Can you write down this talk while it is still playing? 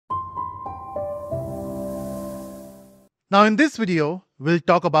Now in this video, we'll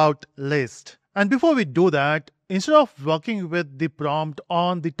talk about list. And before we do that, instead of working with the prompt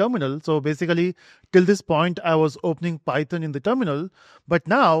on the terminal, so basically till this point I was opening Python in the terminal, but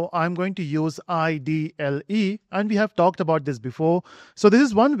now I'm going to use IDLE, and we have talked about this before. So this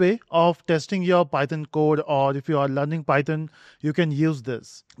is one way of testing your Python code, or if you are learning Python, you can use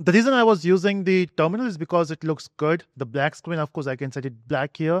this. The reason I was using the terminal is because it looks good. The black screen, of course, I can set it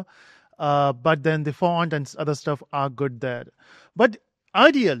black here. But then the font and other stuff are good there. But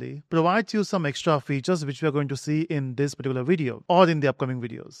ideally provides you some extra features which we are going to see in this particular video or in the upcoming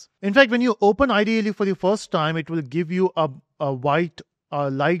videos. In fact, when you open IDLE for the first time, it will give you a white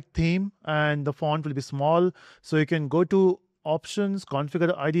light theme and the font will be small. So you can go to options,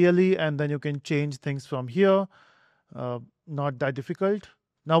 configure IDLE, and then you can change things from here. Not that difficult.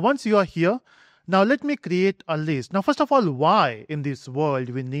 Now, once you are here, now let me create a list. Now, first of all, why in this world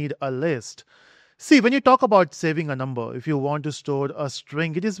we need a list? See, when you talk about saving a number, if you want to store a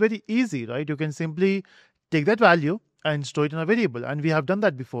string, it is very easy, right? You can simply take that value and store it in a variable. And we have done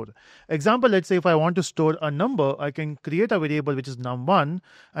that before. Example, let's say if I want to store a number, I can create a variable which is num1.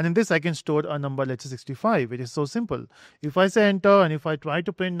 And in this, I can store a number, let's say 65. It is so simple. If I say enter and if I try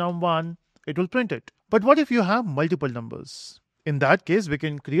to print num1, it will print it. But what if you have multiple numbers? In that case, we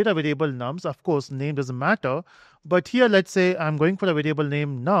can create a variable nums. Of course, name doesn't matter. But here, let's say I'm going for a variable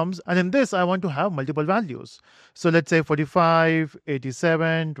name nums. And in this, I want to have multiple values. So let's say 45,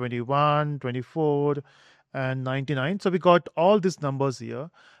 87, 21, 24, and 99. So we got all these numbers here.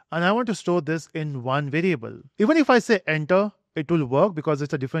 And I want to store this in one variable. Even if I say enter, it will work because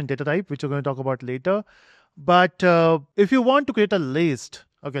it's a different data type, which we're going to talk about later. But if you want to create a list,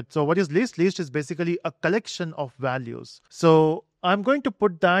 okay, so what is list? List is basically a collection of values. So I'm going to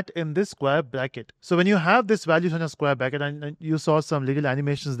put that in this square bracket. So when you have this values in a square bracket and you saw some little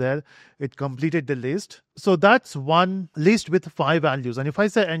animations there, it completed the list. So that's one list with 5 values. And if I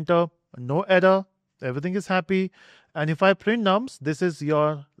say enter, no error, everything is happy. And if I print nums, this is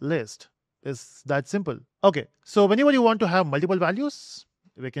your list. It's that simple. Okay, so whenever you want to have multiple values,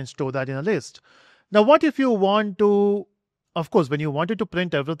 we can store that in a list. Now, what if you want to, of course, when you wanted to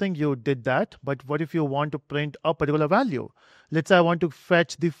print everything, you did that. But what if you want to print a particular value? Let's say I want to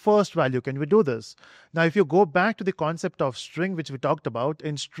fetch the first value. Can we do this? Now, if you go back to the concept of string, which we talked about,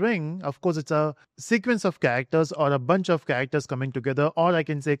 in string, of course, it's a sequence of characters or a bunch of characters coming together, or I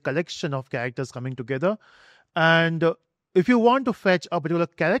can say collection of characters coming together. And if you want to fetch a particular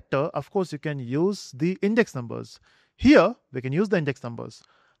character, of course, you can use the index numbers. Here, we can use the index numbers.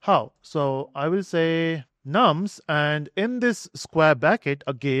 How? So I will say nums, and in this square bracket,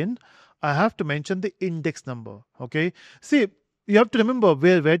 again, I have to mention the index number. Okay. See, you have to remember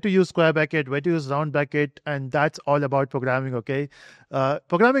where to use square bracket, where to use round bracket, and that's all about programming. Okay.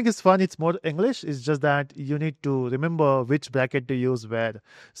 Programming is fun. It's more English. It's just that you need to remember which bracket to use where.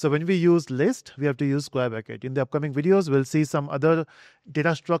 So when we use list, we have to use square bracket. In the upcoming videos, we'll see some other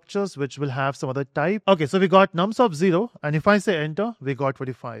data structures which will have some other type. Okay, so we got nums of 0, and if I say enter, we got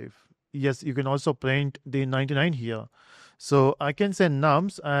 45. Yes, you can also print the 99 here. So I can say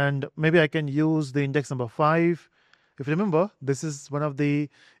nums, and maybe I can use the index number 5. If you remember, this is one of the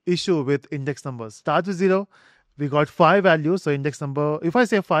issue with index numbers. Start with 0. We got 5 values. So index number, if I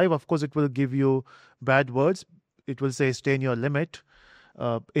say 5, of course, it will give you bad words. It will say stay in your limit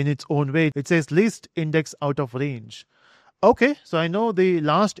in its own way. It says least index out of range. Okay, so I know the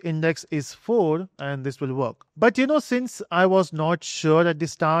last index is 4 and this will work. But since I was not sure at the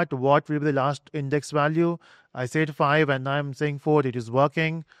start what will be the last index value, I said 5 and I'm saying 4, it is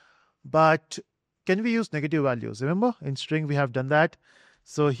working. But can we use negative values? Remember, in string we have done that.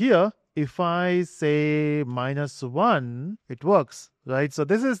 So here, if I say -1, it works, right? So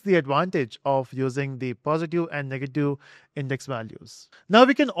this is the advantage of using the positive and negative index values. Now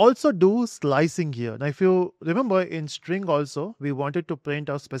we can also do slicing here. Now if you remember, in string also, we wanted to print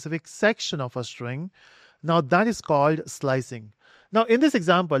a specific section of a string. Now that is called slicing. Now in this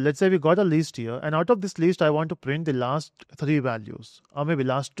example, let's say we got a list here, and out of this list, I want to print the last 3 values, or maybe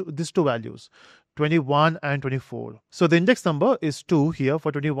these 2 values, 21 and 24. So the index number is 2 here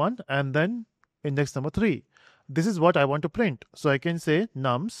for 21, and then index number 3. This is what I want to print. So I can say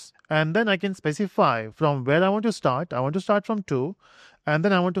nums, and then I can specify from where I want to start. I want to start from 2, and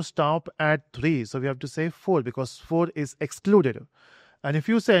then I want to stop at 3. So we have to say 4 because 4 is excluded. And if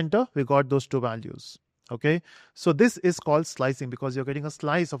you say enter, we got those 2 values. Okay, so this is called slicing because you're getting a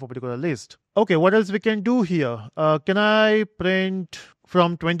slice of a particular list. Okay, what else we can do here? Can I print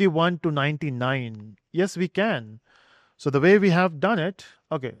from 21 to 99? Yes, we can. So the way we have done it,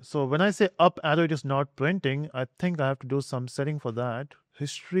 okay, so when I say up arrow, it is not printing. I think I have to do some setting for that.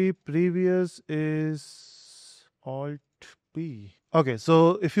 History previous is Alt P. Okay,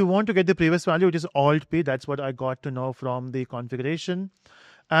 so if you want to get the previous value, it is Alt P. That's what I got to know from the configuration.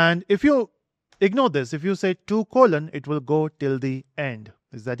 And if you ignore this, if you say 2 colon, it will go till the end.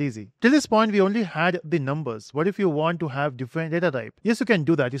 Is that easy? Till this point, we only had the numbers. What if you want to have different data type? Yes, you can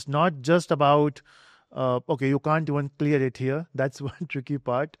do that. It's not just about, okay, you can't even clear it here. That's one tricky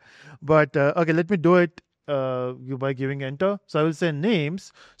part. But okay, let me do it by giving enter. So I will say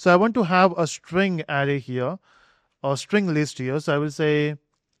names. So I want to have a string array here, or string list here. So I will say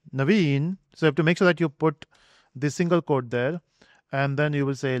Naveen. So you have to make sure that you put the single quote there. And then you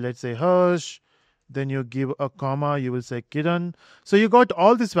will say, let's say Harsh. Then you give a comma, you will say Kiran. So you got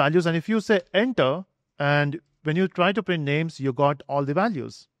all these values. And if you say enter, and when you try to print names, you got all the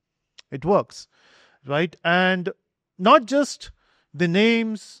values. It works, right? And not just the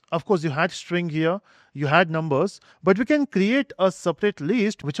names. Of course, you had string here, you had numbers, but we can create a separate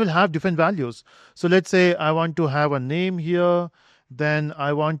list which will have different values. So let's say I want to have a name here. Then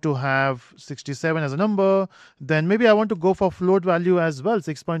I want to have 67 as a number. Then maybe I want to go for float value as well,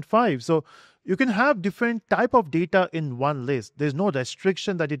 6.5. So you can have different type of data in one list. There's no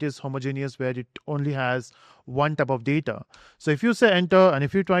restriction that it is homogeneous where it only has one type of data. So if you say enter and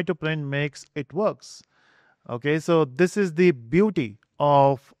if you try to print mix, it works. Okay, so this is the beauty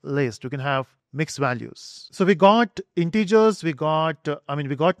of list. You can have mixed values. So we got integers, we got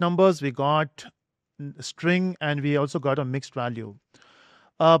numbers, we got string, and we also got a mixed value.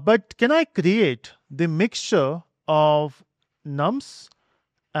 But can I create the mixture of nums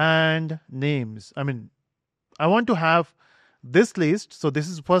and names? I want to have this list. So this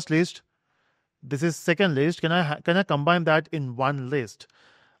is first list. This is second list. Can I combine that in one list?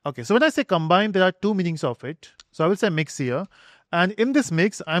 Okay, so when I say combine, there are two meanings of it. So I will say mix here. And in this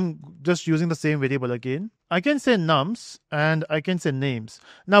mix, I'm just using the same variable again. I can say nums and I can say names.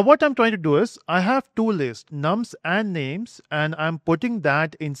 Now what I'm trying to do is I have two lists, nums and names, and I'm putting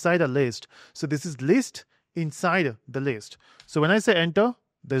that inside a list. So this is list inside the list. So when I say enter,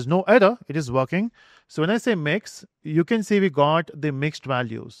 there's no error, it is working. So when I say mix, you can see we got the mixed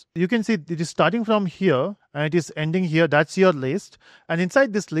values. You can see it is starting from here and it is ending here. That's your list. And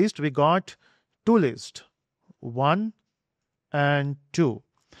inside this list, we got two lists, 1 and 2.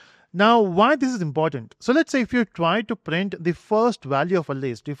 Now, why this is important? So let's say if you try to print the first value of a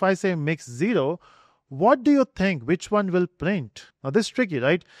list, if I say mix 0, what do you think? Which one will print? Now, this is tricky,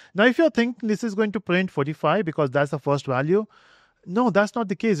 right? Now, if you think this is going to print 45 because that's the first value, no, that's not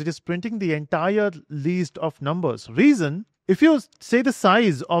the case. It is printing the entire list of numbers. Reason, if you say the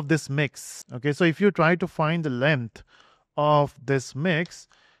size of this mix, okay, so if you try to find the length of this mix,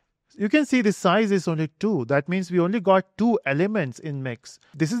 you can see the size is only 2. That means we only got 2 elements in mix.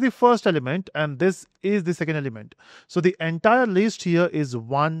 This is the first element and this is the second element. So the entire list here is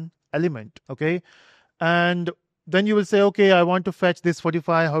one element, okay? And then you will say, okay, I want to fetch this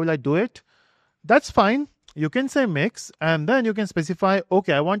 45. How will I do it? That's fine. You can say mix and then you can specify,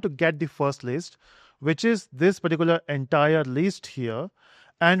 okay, I want to get the first list, which is this particular entire list here.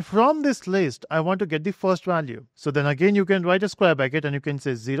 And from this list, I want to get the first value. So then again, you can write a square bracket and you can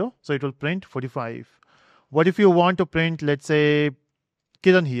say 0. So it will print 45. What if you want to print, let's say,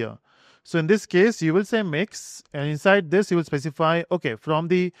 Kiran here? So in this case, you will say mix. And inside this, you will specify, okay, from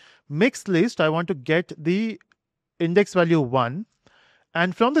the mixed list, I want to get the index value 1.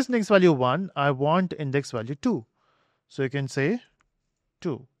 And from this index value 1, I want index value 2. So you can say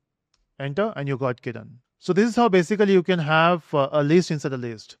 2. Enter and you got Kiran. So this is how basically you can have a list inside a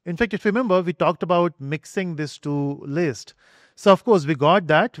list. In fact, if you remember, we talked about mixing this two lists. So of course, we got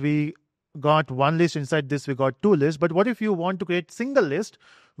that. We got one list inside this, we got two lists. But what if you want to create single list,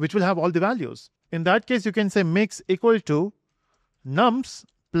 which will have all the values? In that case, you can say mix equal to nums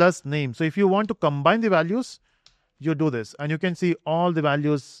plus name. So if you want to combine the values, you do this. And you can see all the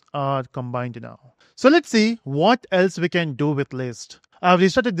values are combined now. So let's see what else we can do with list. I've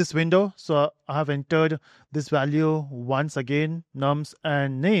restarted this window, so I have entered this value once again, nums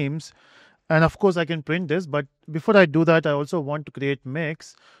and names. And of course, I can print this. But before I do that, I also want to create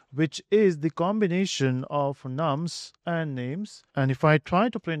mix, which is the combination of nums and names. And if I try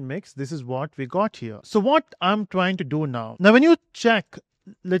to print mix, this is what we got here. So what I'm trying to do now, when you check,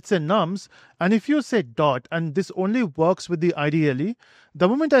 let's say nums, and if you say dot, and this only works with the IDLE, the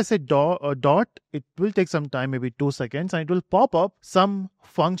moment I say dot, it will take some time, maybe 2 seconds, and it will pop up some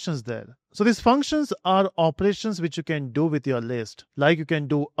functions there. So these functions are operations which you can do with your list. Like you can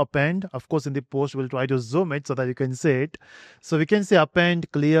do append. Of course, in the post, we'll try to zoom it so that you can see it. So we can say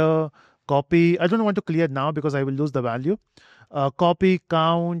append, clear, copy. I don't want to clear now because I will lose the value. Copy,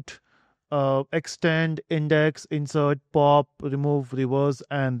 count, extend, index, insert, pop, remove, reverse,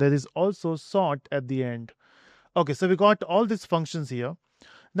 and there is also sort at the end. Okay, so we got all these functions here.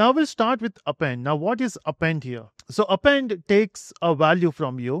 Now we'll start with append. Now what is append here? So append takes a value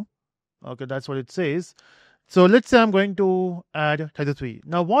from you. Okay, that's what it says. So let's say I'm going to add 33.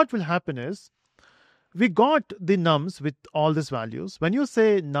 Now what will happen is we got the nums with all these values. When you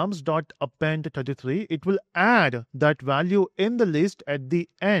say nums dot append 33, it will add that value in the list at the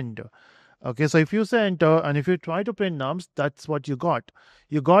end. Okay, so if you say enter and if you try to print nums, that's what you got.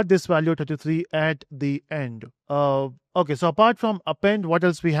 You got this value 33 at the end. Okay, so apart from append, what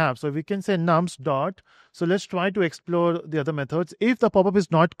else we have? So we can say nums dot. So let's try to explore the other methods. If the pop-up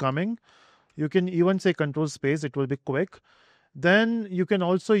is not coming, you can even say control space, it will be quick. Then you can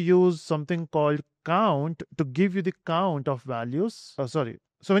also use something called count to give you the count of values. Oh, sorry.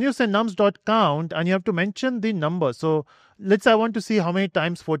 So when you say nums.count and you have to mention the number. So let's say I want to see how many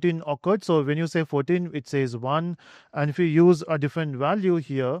times 14 occurred. So when you say 14, it says 1. And if you use a different value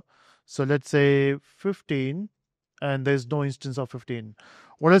here, so let's say 15, and there's no instance of 15.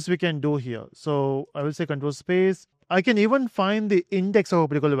 What else we can do here? So I will say control space. I can even find the index of a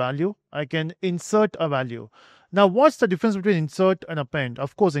particular value. I can insert a value. Now, what's the difference between insert and append?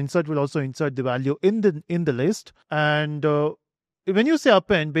 Of course, insert will also insert the value in the list. And when you say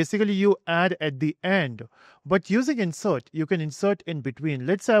append, basically you add at the end. But using insert, you can insert in between.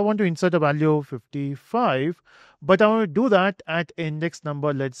 Let's say I want to insert a value 55, but I want to do that at index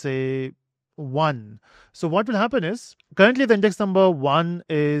number, let's say 1. So what will happen is, currently the index number 1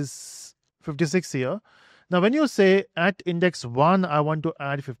 is 56 here. Now, when you say at index 1, I want to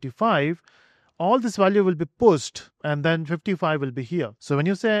add 55, all this value will be pushed and then 55 will be here. So when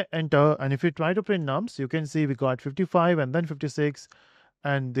you say enter and if you try to print nums, you can see we got 55 and then 56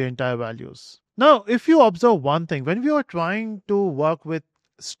 and the entire values. Now, if you observe one thing, when we were trying to work with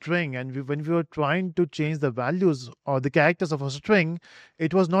string and when we were trying to change the values or the characters of a string,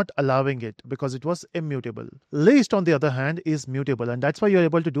 it was not allowing it because it was immutable. List, on the other hand, is mutable, and that's why you're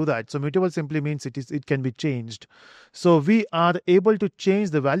able to do that. So mutable simply means it can be changed. So we are able to change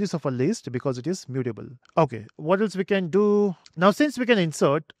the values of a list because it is mutable. Okay, what else we can do? Now, since we can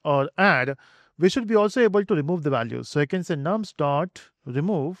insert or add, we should be also able to remove the values. So I can say nums dot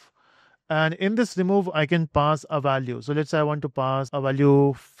remove. And in this remove, I can pass a value. So let's say I want to pass a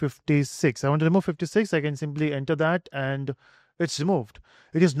value 56. I want to remove 56. I can simply enter that and it's removed.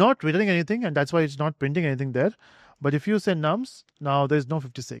 It is not returning anything and that's why it's not printing anything there. But if you say nums, now there's no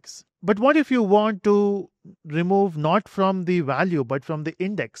 56. But what if you want to remove not from the value, but from the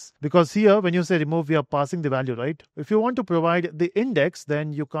index? Because here, when you say remove, we are passing the value, right? If you want to provide the index,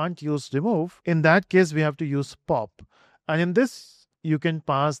 then you can't use remove. In that case, we have to use pop. And in this, you can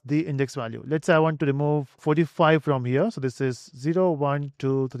pass the index value. Let's say I want to remove 45 from here. So this is 0, 1,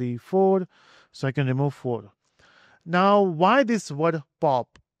 2, 3, 4. So I can remove 4. Now, why this word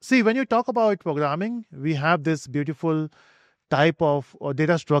pop? See, when you talk about programming, we have this beautiful type of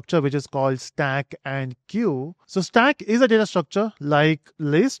data structure which is called stack and queue. So stack is a data structure like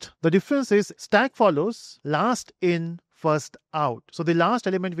list. The difference is stack follows last in, first out. So the last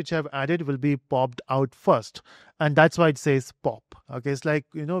element which I have added will be popped out first. And that's why it says pop. Okay, it's like,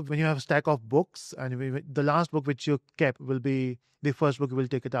 when you have a stack of books and the last book which you kept will be the first book, you will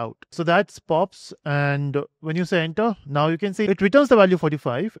take it out. So that's pops. And when you say enter, now you can see it returns the value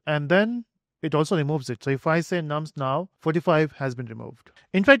 45 and then it also removes it. So if I say nums now, 45 has been removed.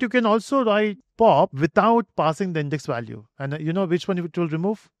 In fact, you can also write pop without passing the index value. And you know which one it will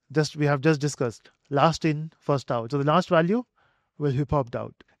remove? We have just discussed. Last in, first out. So the last value will be popped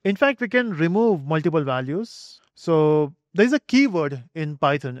out. In fact, we can remove multiple values. So there is a keyword in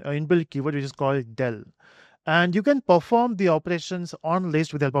Python, an inbuilt keyword which is called del. And you can perform the operations on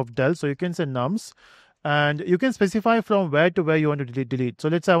list with the help of del. So you can say nums and you can specify from where to where you want to delete. So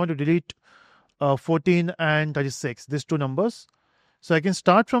let's say I want to delete 14 and 36, these two numbers. So I can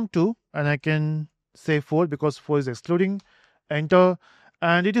start from 2 and I can say 4 because 4 is excluding, enter,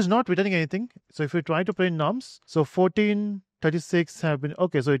 and it is not returning anything. So if we try to print nums, so 14, 36 have been,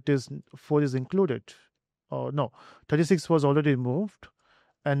 okay, so it is 4 is included. Oh no, 36 was already removed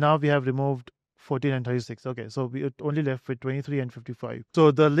and now we have removed 14 and 36. Okay, so we are only left with 23 and 55.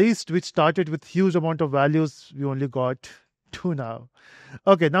 So the list which started with huge amount of values, we only got 2 now.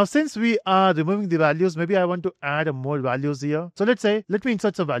 Okay, now since we are removing the values, maybe I want to add more values here. So let's say, let me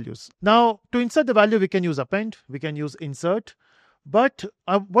insert some values. Now, to insert the value, we can use append, we can use insert. But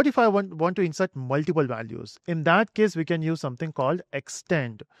what if I want to insert multiple values? In that case, we can use something called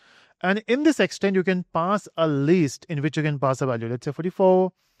extend. And in this extend, you can pass a list in which you can pass a value. Let's say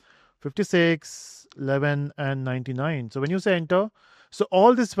 44, 56, 11, and 99. So when you say enter, So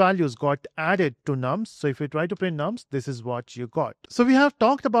all these values got added to nums. So if you try to print nums, this is what you got. So we have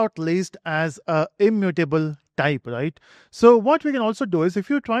talked about list as a immutable type, right? So what we can also do is, if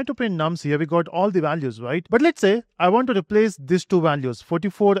you try to print nums here, we got all the values, right? But let's say I want to replace these two values,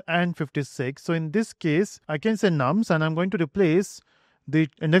 44 and 56. So in this case, I can say nums, and I'm going to replace the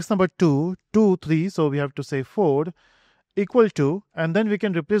index number 2, 2, 3. So we have to say 4 equal to, and then we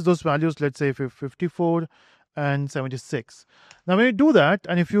can replace those values, let's say 54 and 76. Now when you do that,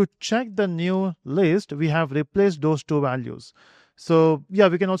 and if you check the new list, we have replaced those two values. So yeah,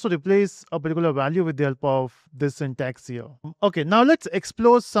 we can also replace a particular value with the help of this syntax here. Okay, now let's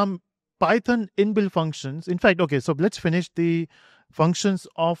explore some Python inbuilt functions. In fact, okay, so let's finish the functions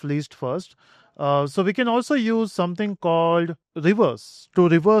of list first. So we can also use something called reverse to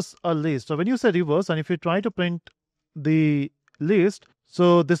reverse a list. So when you say reverse, and if you try to print the list,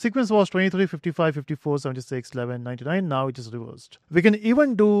 so the sequence was 23, 55, 54, 76, 11, 99. Now it is reversed. We can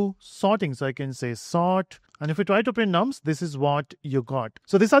even do sorting. So I can say sort. And if we try to print nums, this is what you got.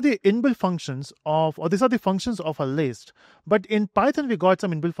 So these are the inbuilt functions of, or these are the functions of a list. But in Python, we got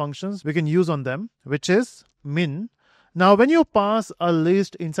some inbuilt functions we can use on them, which is min. Now, when you pass a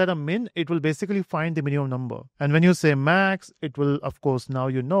list inside a min, it will basically find the minimum number. And when you say max, it will, of course, now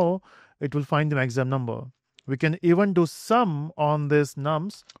you know, it will find the maximum number. We can even do sum on this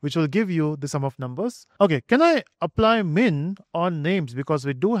nums, which will give you the sum of numbers. Okay, can I apply min on names? Because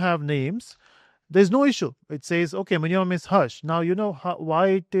we do have names. There's no issue. It says, okay, minimum is Harsh. Now, you know why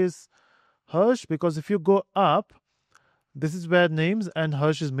it is Harsh? Because if you go up, this is where names and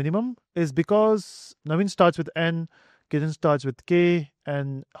Harsh is minimum, is because Naveen starts with N, Kiran starts with K,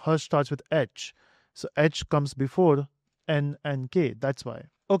 and Harsh starts with H. So H comes before N and K. That's why.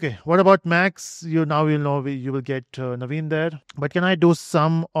 Okay, what about max? You know you will get Naveen there. But can I do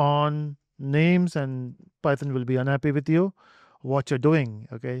sum on names and Python will be unhappy with you? What you're doing,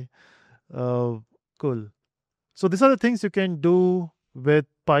 okay? Cool. So these are the things you can do with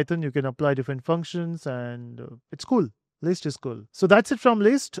Python. You can apply different functions and it's cool. List is cool. So that's it from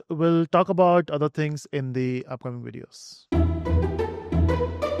list. We'll talk about other things in the upcoming videos.